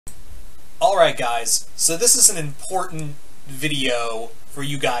Alright guys, so this is an important video for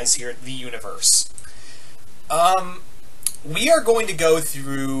you guys here at the Youniverse. We are going to go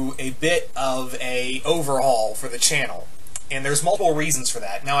through a bit of a overhaul for the channel, and there's multiple reasons for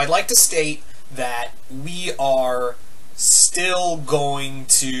that. Now I'd like to state that we are still going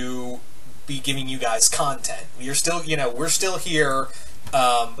to be giving you guys content. We are still, we're still here,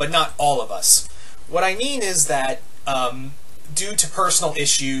 but not all of us. What I mean is that, due to personal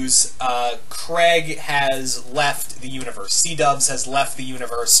issues, Craig has left the Youniverse. C-Dubs has left the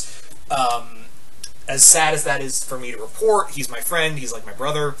Youniverse. As sad as that is for me to report, he's my friend, he's like my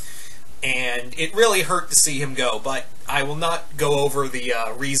brother, and it really hurt to see him go, but I will not go over the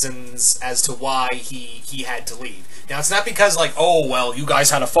reasons as to why he had to leave. Now, it's not because, like, oh, well, you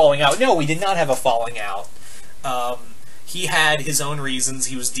guys had a falling out. No, we did not have a falling out. He had his own reasons.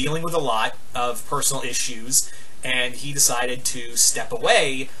 He was dealing with a lot of personal issues, and he decided to step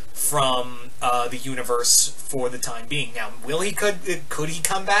away from the Youniverse for the time being. Now, could he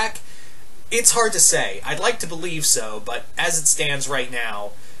come back? It's hard to say. I'd like to believe so, but as it stands right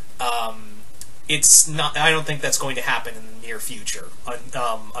now, it's not. I don't think that's going to happen in the near future,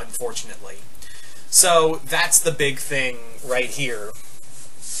 unfortunately. So that's the big thing right here,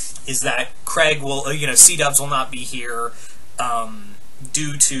 is that Craig will, C-Dubs will not be here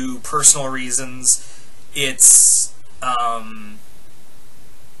due to personal reasons. It sucks.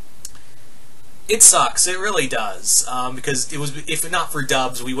 It really does. Because if not for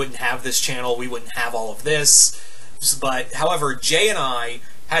Dubs, we wouldn't have this channel. We wouldn't have all of this. But, however, Jay and I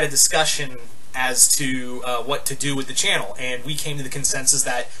had a discussion as to what to do with the channel, and we came to the consensus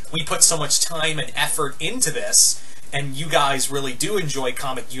that we put so much time and effort into this, and you guys really do enjoy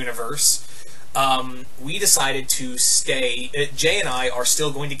Comic Youniverse. We decided to stay. Jay and I are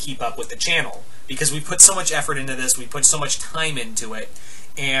still going to keep up with the channel, because we put so much effort into this, we put so much time into it,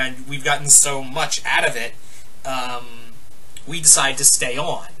 and we've gotten so much out of it, we decided to stay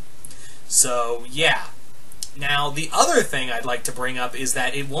on. So, yeah. Now, the other thing I'd like to bring up is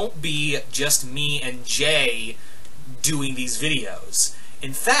that it won't be just me and Jay doing these videos.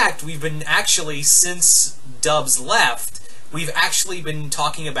 In fact, we've been actually, since Dubs left, we've actually been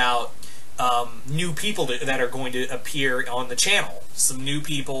talking about new people that are going to appear on the channel. Some new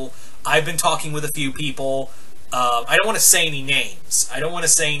people. I've been talking with a few people. I don't want to say any names. I don't want to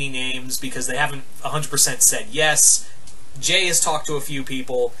say any names because they haven't 100% said yes. Jay has talked to a few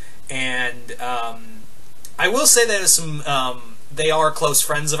people, and I will say that they are close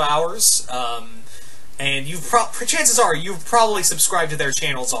friends of ours, and chances are you've probably subscribed to their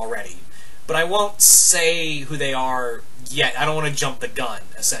channels already. But I won't say who they are yet. I don't want to jump the gun,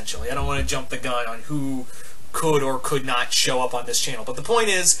 essentially. I don't want to jump the gun on who could or could not show up on this channel. But the point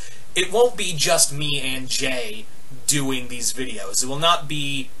is, it won't be just me and Jay doing these videos. It will not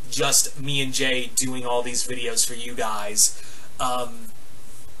be just me and Jay doing all these videos for you guys.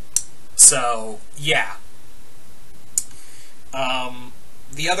 So, yeah.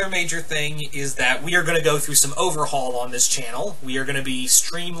 The other major thing is that we are going to go through some overhaul on this channel. We are going to be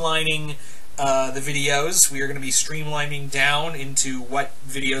streamlining the videos. We are going to be streamlining down into what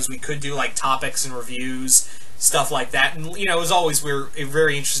videos we could do, like topics and reviews, stuff like that. And, as always, we're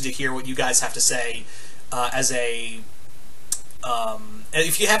very interested to hear what you guys have to say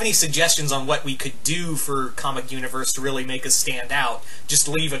if you have any suggestions on what we could do for Comic Youniverse to really make us stand out, just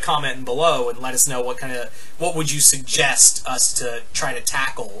leave a comment below and let us know what would you suggest us to try to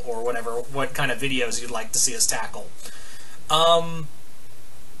tackle, or what kind of videos you'd like to see us tackle.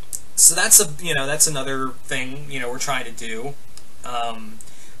 So that's another thing, we're trying to do.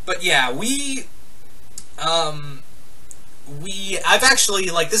 But yeah, I've actually,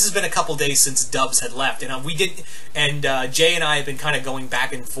 this has been a couple days since Dubs had left, and Jay and I have been kind of going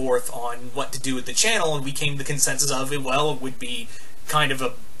back and forth on what to do with the channel, and we came to the consensus of, well, it would be kind of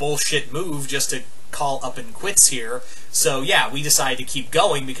a bullshit move just to call up and quits here. So yeah, we decided to keep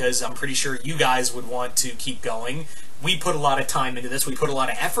going because I'm pretty sure you guys would want to keep going. We put a lot of time into this, we put a lot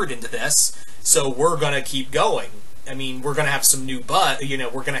of effort into this, so we're gonna keep going. I mean, we're gonna have some new blood,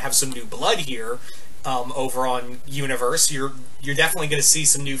 we're gonna have some new blood here. Over on Youniverse, you're definitely going to see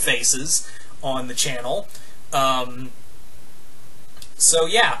some new faces on the channel. So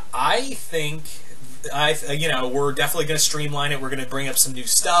yeah, I think we're definitely going to streamline it. We're going to bring up some new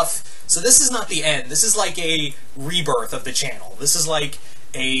stuff. So this is not the end. This is like a rebirth of the channel. This is like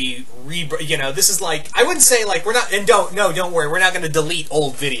a this is like, I wouldn't say like don't worry, we're not going to delete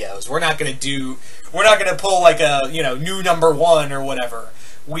old videos. We're not going to pull like a new #1 or whatever.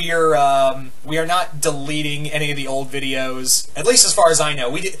 we are not deleting any of the old videos, at least as far as I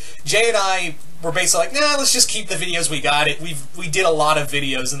know. Jay and I were basically like, nah, let's just keep the videos we got. We did a lot of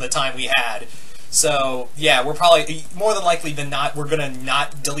videos in the time we had. So, yeah, we're probably, more than likely than not, we're gonna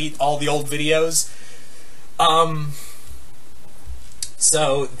not delete all the old videos.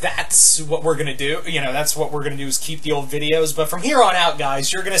 So that's what we're gonna do. You know, that's what we're gonna do, is keep the old videos. But from here on out,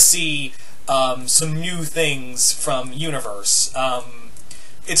 guys, you're gonna see some new things from Youniverse.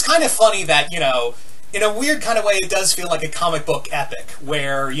 It's kind of funny that, you know, in a weird kind of way, it does feel like a comic book epic,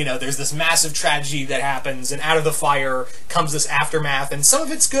 where, you know, there's this massive tragedy that happens, and out of the fire comes this aftermath, and some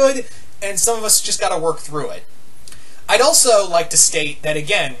of it's good, and some of us just gotta work through it. I'd also like to state that,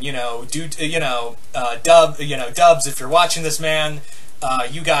 again, you know, Dubs, if you're watching this, man,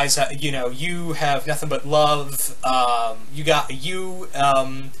 you guys, you know, you have nothing but love.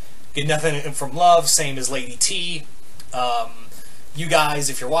 Get nothing from love, same as Lady T. You guys,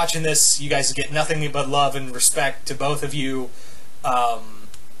 if you're watching this, you guys get nothing but love and respect to both of you,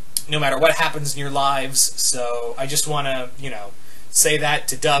 no matter what happens in your lives. So I just want to, you know, say that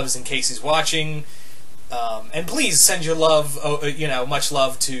to Dubs in case he's watching. And please send your love, you know, much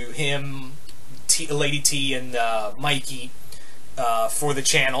love to him, Lady T, and Mikey for the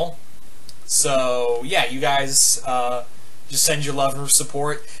channel. So yeah, you guys just send your love and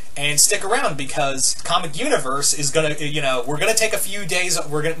support. And stick around, because Comic Youniverse is gonna, you know, we're gonna take a few days.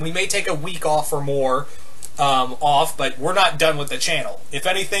 We may take a week off or more off, but we're not done with the channel. If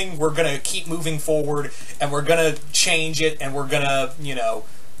anything, we're gonna keep moving forward, and we're gonna change it, and we're gonna, you know,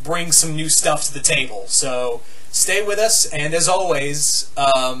 bring some new stuff to the table. So stay with us, and as always,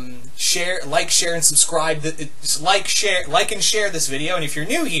 like, share, and subscribe. Like and share this video. And if you're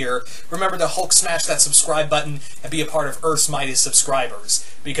new here, remember to Hulk smash that subscribe button and be a part of Earth's mightiest subscribers,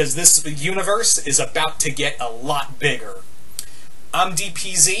 because this universe is about to get a lot bigger. I'm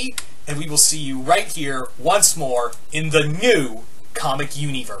DPZ, and we will see you right here once more in the new Comic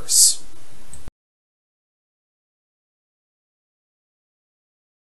Youniverse.